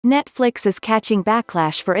Netflix is catching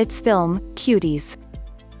backlash for its film, Cuties.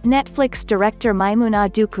 Netflix director Maimouna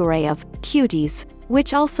Doucoure of Cuties,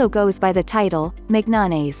 which also goes by the title,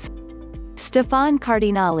 Mignonnes. Stephane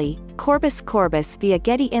Cardinale, Corbis via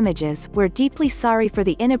Getty Images, "We're deeply sorry for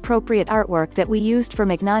the inappropriate artwork that we used for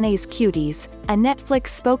Mignonnes' Cuties," a Netflix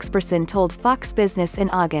spokesperson told Fox Business in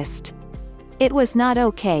August. "It was not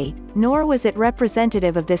okay, nor was it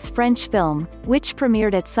representative of this French film, which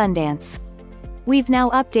premiered at Sundance. We've now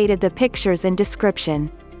updated the pictures and description."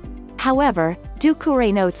 However,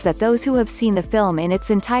 Doucoure notes that those who have seen the film in its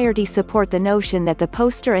entirety support the notion that the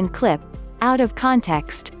poster and clip, out of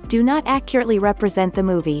context, do not accurately represent the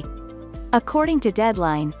movie. According to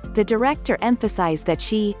Deadline, the director emphasized that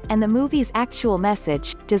she, and the movie's actual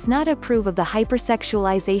message, does not approve of the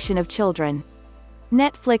hypersexualization of children.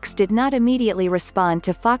 Netflix did not immediately respond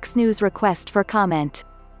to Fox News' request for comment.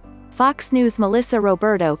 Fox News' Melissa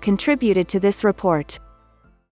Roberto contributed to this report.